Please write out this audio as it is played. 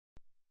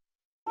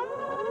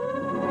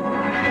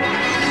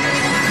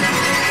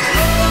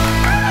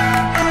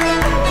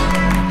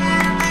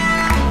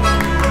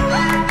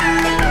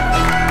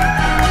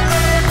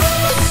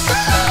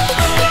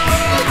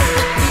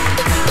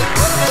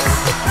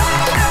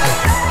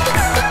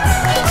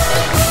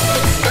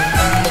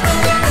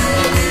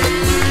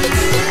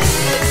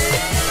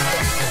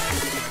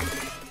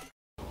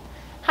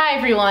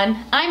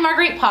everyone, I'm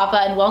Marguerite Papa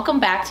and welcome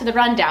back to the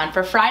Rundown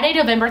for Friday,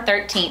 November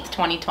 13th,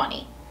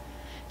 2020.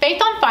 Faith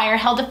on Fire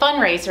held a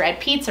fundraiser at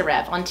Pizza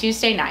Rev on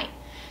Tuesday night.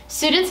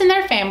 Students and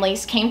their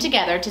families came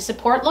together to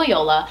support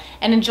Loyola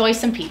and enjoy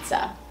some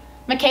pizza.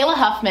 Michaela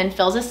Huffman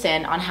fills us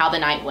in on how the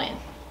night went.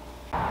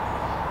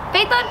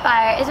 Faith on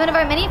Fire is one of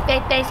our many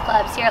faith-based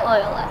clubs here at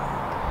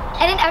Loyola.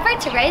 In an effort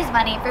to raise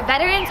money for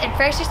veterans and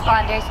first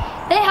responders,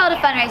 they held a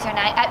fundraiser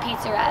night at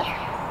Pizza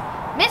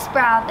Rev. Miss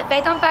Brown, the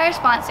Faith on Fire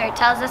sponsor,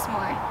 tells us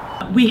more.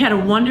 We had a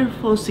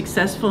wonderful,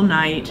 successful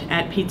night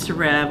at Pizza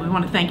Rev. We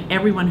want to thank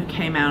everyone who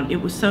came out. It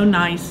was so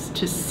nice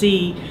to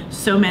see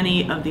so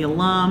many of the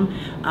alum,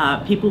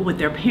 people with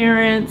their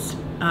parents,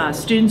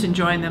 students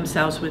enjoying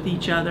themselves with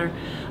each other.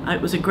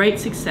 It was a great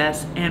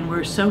success, and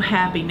we're so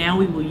happy. Now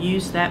we will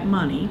use that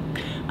money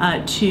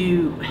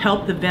to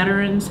help the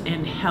veterans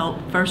and help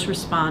first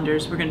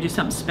responders. We're going to do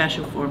something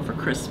special for them for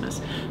Christmas.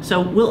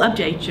 So we'll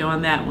update you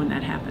on that when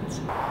that happens.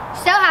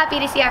 So happy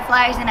to see our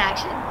flyers in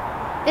action.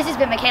 This has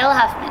been Michaela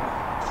Huffman.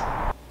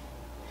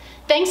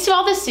 Thanks to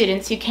all the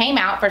students who came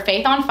out for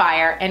Faith on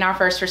Fire and our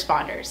first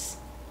responders.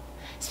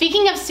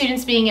 Speaking of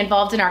students being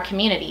involved in our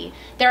community,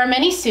 there are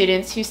many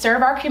students who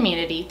serve our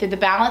community through the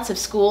balance of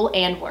school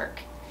and work.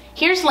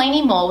 Here's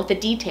Lainey Mole with the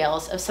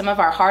details of some of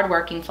our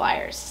hardworking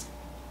flyers.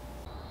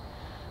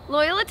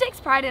 Loyola takes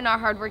pride in our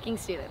hardworking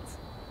students.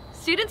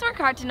 Students work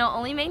hard to not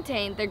only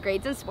maintain their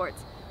grades in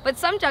sports, but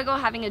some juggle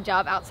having a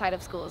job outside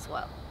of school as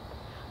well.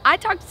 I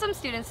talked to some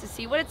students to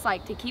see what it's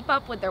like to keep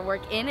up with their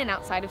work in and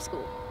outside of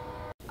school.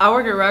 I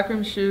work at Rec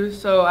Room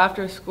Shoes, so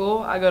after school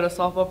I go to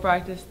softball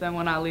practice, then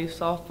when I leave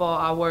softball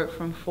I work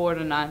from 4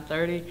 to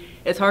 9:30.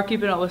 It's hard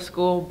keeping up with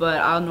school, but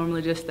I'll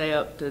normally just stay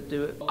up to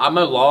do it. I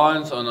mow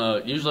lawns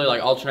on usually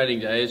like alternating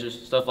days or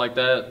stuff like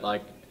that.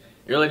 Like,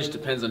 it really just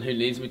depends on who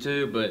needs me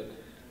to, but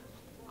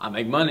I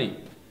make money.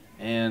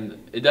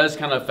 And it does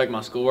kind of affect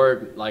my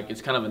schoolwork. Like,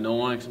 it's kind of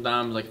annoying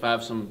sometimes, like if I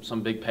have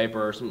some big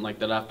paper or something like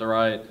that I have to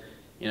write,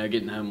 you know,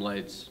 getting home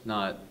late, it's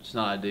not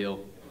ideal.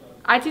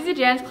 I teach a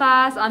dance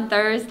class on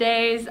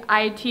Thursdays.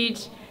 I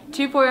teach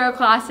 2 4-year-old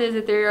classes,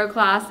 a 3-year-old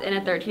class, and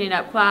a 13 and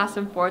up class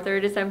from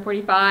 4:30 to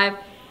 7:45.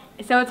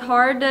 So it's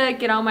hard to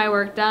get all my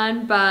work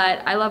done,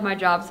 but I love my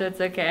job, so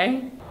it's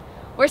okay.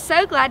 We're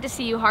so glad to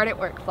see you hard at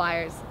work,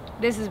 Flyers.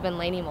 This has been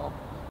Lainey Mole.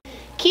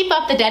 Keep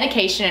up the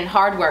dedication and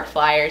hard work,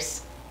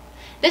 Flyers.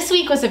 This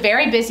week was a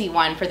very busy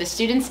one for the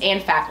students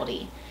and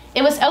faculty.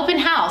 It was open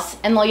house,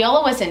 and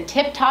Loyola was in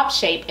tip-top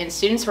shape and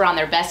students were on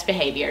their best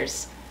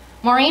behaviors.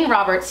 Maureen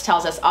Roberts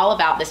tells us all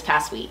about this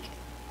past week.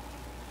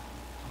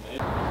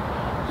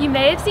 You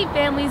may have seen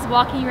families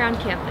walking around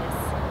campus.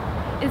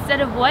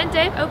 Instead of one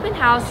day of open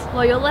house,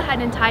 Loyola had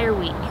an entire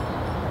week.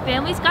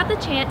 Families got the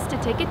chance to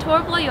take a tour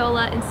of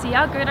Loyola and see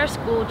how good our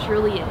school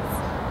truly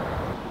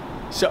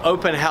is. So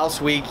open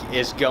house week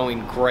is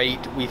going great.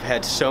 We've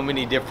had so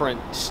many different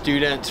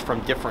students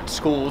from different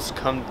schools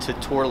come to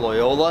tour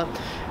Loyola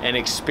and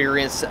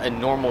experience a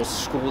normal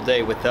school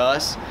day with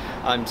us.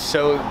 I'm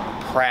so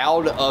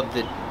proud of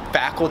the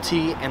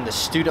faculty and the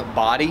student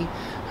body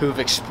who've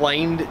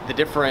explained the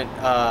different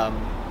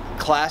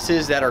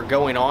classes that are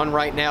going on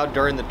right now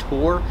during the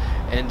tour.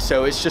 And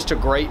so it's just a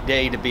great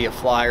day to be a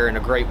flyer and a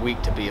great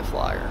week to be a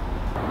flyer.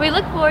 We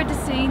look forward to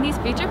seeing these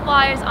featured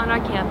flyers on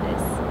our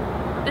campus.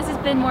 This has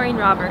been Maureen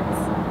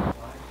Roberts.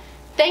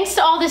 Thanks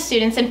to all the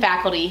students and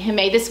faculty who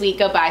made this week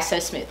go by so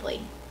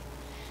smoothly.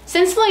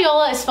 Since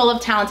Loyola is full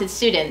of talented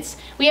students,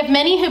 we have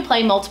many who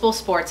play multiple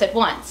sports at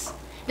once.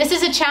 This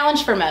is a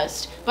challenge for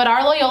most, but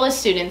our Loyola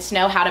students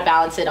know how to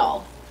balance it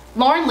all.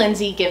 Lauren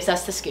Lindsay gives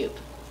us the scoop.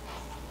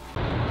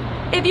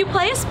 If you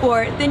play a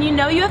sport, then you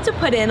know you have to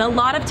put in a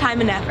lot of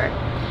time and effort.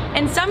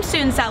 And some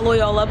students at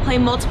Loyola play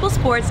multiple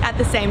sports at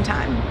the same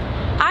time.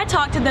 I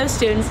talked to those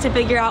students to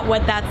figure out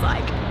what that's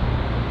like.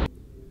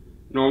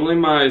 Normally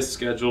my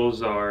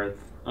schedules are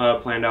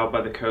planned out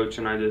by the coach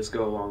and I just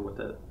go along with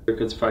it.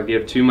 Because if I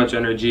give too much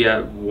energy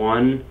at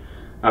one,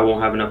 I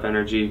won't have enough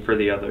energy for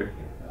the other.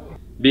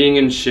 Being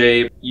in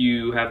shape,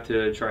 you have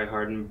to try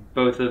hard in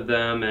both of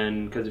them,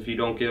 and because if you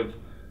don't give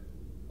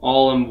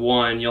all in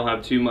one, you'll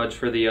have too much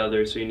for the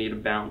other, so you need to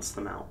balance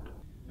them out.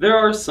 There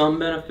are some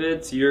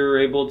benefits. You're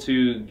able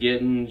to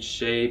get in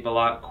shape a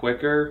lot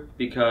quicker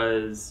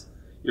because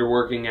you're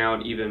working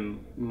out even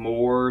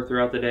more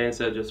throughout the day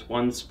instead of just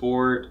one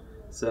sport.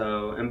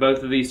 So, and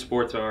both of these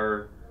sports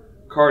are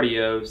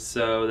cardio,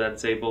 so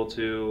that's able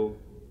to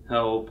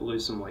help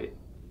lose some weight.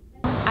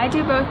 I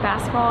do both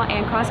basketball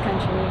and cross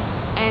country,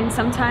 and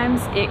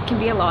sometimes it can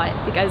be a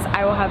lot because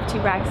I will have 2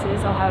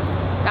 practices. I'll have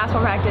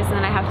basketball practice and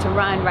then I have to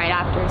run right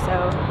after,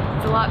 so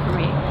it's a lot for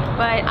me.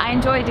 But I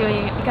enjoy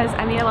doing it because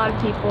I meet a lot of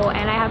people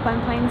and I have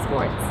fun playing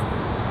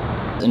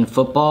sports. In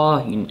football,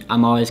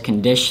 I'm always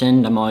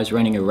conditioned, I'm always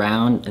running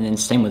around, and then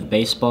same with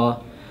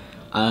baseball.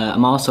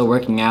 I'm also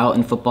working out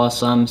in football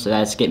some, so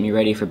that's getting me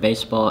ready for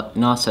baseball.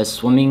 And also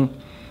swimming,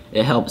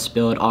 it helps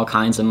build all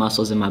kinds of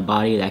muscles in my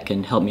body that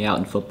can help me out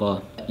in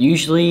football.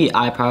 Usually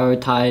I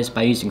prioritize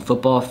by using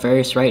football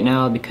first right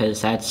now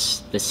because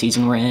that's the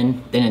season we're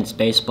in. Then it's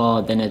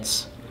baseball, then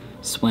it's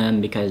swim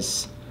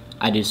because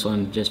I do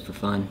swim just for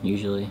fun,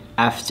 usually.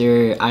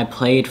 After I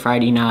played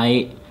Friday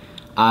night,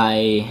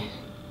 I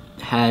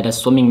had a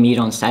swimming meet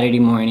on Saturday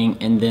morning,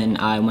 and then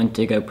I went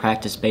to go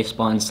practice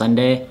baseball on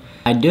Sunday.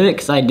 I do it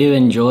because I do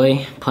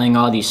enjoy playing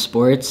all these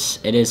sports.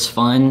 It is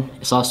fun.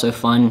 It's also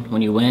fun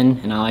when you win,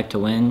 and I like to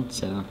win,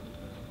 so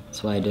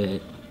that's why I do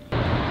it.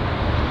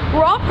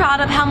 We're all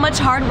proud of how much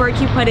hard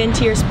work you put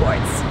into your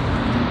sports.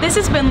 This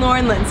has been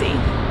Lauren Lindsay.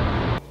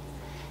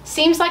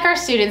 Seems like our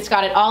students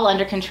got it all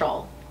under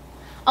control.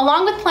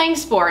 Along with playing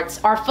sports,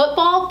 our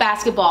football,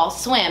 basketball,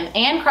 swim,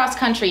 and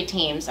cross-country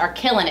teams are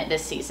killing it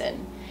this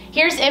season.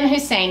 Here's M.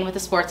 Hussein with a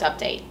sports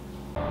update.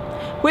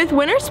 With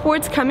winter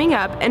sports coming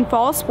up and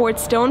fall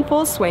sports still in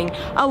full swing,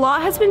 a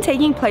lot has been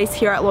taking place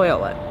here at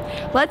Loyola.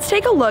 Let's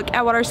take a look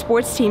at what our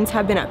sports teams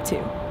have been up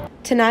to.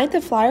 Tonight,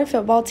 the Flyer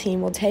football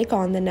team will take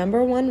on the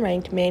 #1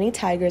 ranked Manny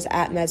Tigers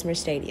at Mesmer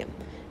Stadium.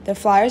 The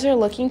Flyers are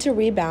looking to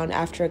rebound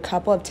after a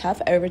couple of tough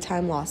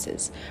overtime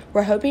losses.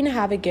 We're hoping to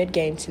have a good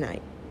game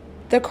tonight.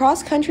 The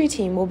cross-country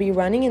team will be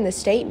running in the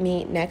state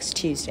meet next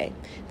Tuesday.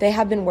 They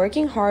have been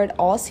working hard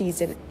all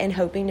season and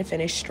hoping to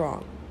finish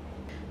strong.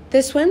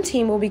 The swim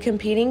team will be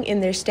competing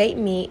in their state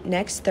meet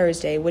next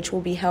Thursday, which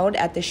will be held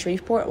at the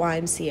Shreveport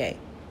YMCA.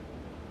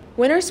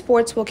 Winter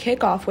sports will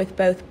kick off with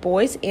both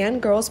boys and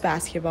girls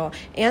basketball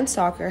and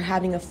soccer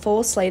having a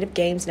full slate of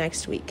games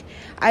next week.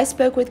 I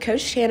spoke with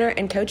Coach Tanner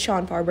and Coach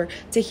Sean Farber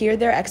to hear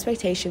their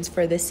expectations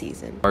for this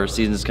season. Our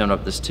season's coming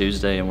up this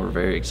Tuesday, and we're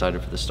very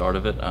excited for the start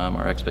of it.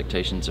 Our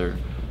expectations are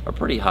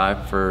pretty high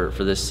for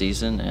this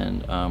season,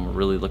 and we're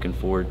really looking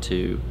forward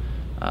to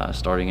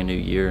starting a new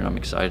year, and I'm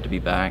excited to be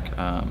back.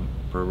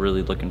 We're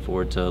really looking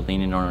forward to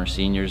leaning on our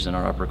seniors and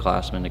our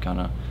upperclassmen to kind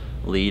of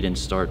lead and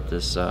start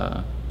this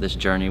this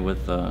journey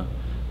with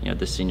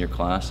this senior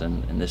class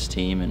and this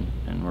team,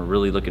 and we're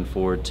really looking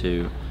forward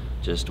to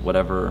just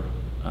whatever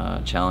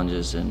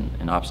challenges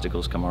and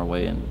obstacles come our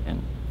way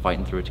and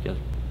fighting through it together.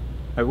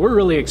 We're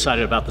really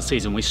excited about the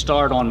season. We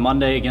start on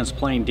Monday against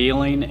Plain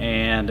Dealing,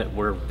 and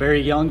we're a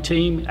very young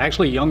team,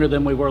 actually younger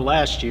than we were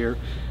last year,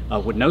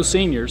 with no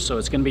seniors, so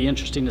it's going to be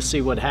interesting to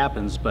see what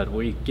happens. But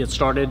we get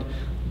started.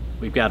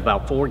 We've got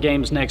about 4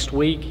 games next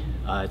week.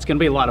 It's going to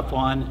be a lot of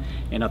fun,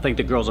 and I think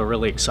the girls are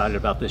really excited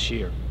about this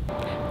year.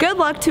 Good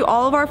luck to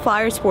all of our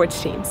Flyer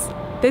sports teams.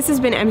 This has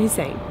been M.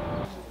 Hussein.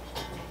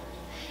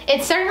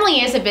 It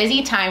certainly is a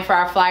busy time for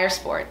our Flyer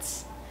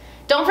sports.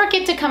 Don't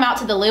forget to come out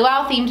to the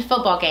luau-themed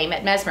football game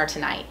at Mesmer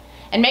tonight,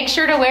 and make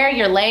sure to wear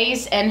your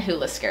leis and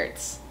hula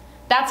skirts.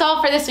 That's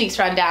all for this week's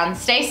rundown.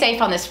 Stay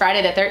safe on this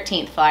Friday the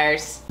 13th,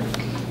 Flyers.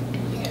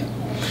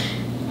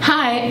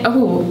 Hi.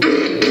 Oh.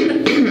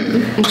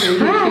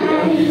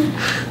 Hi.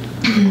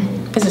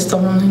 Is it still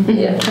rolling?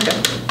 Yeah. Okay.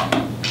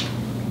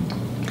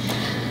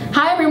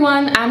 Hi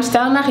everyone, I'm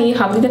Stella Marie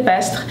Habli de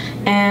Pestre,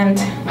 and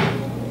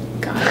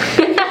God.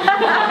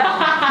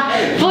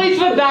 Please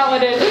put that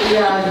one in.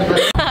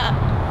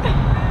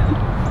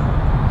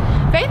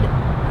 Faith,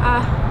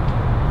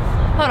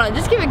 hold on,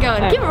 just keep it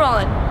going. Keep it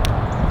rolling.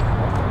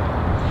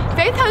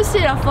 Faith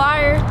hosted a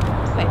Flyer.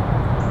 Wait.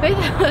 Faith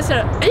hosted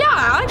a. Yeah,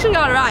 I actually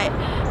got it right.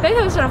 Faith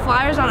hosted a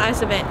Flyers on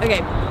Ice event.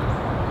 Okay.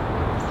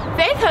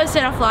 Faith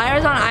hosted a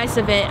Flyers on Ice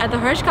event at the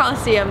Hirsch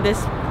Coliseum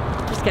this.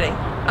 Just kidding.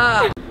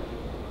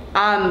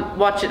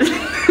 Watch it.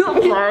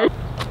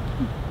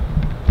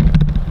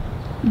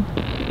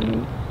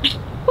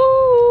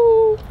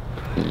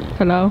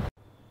 Hello.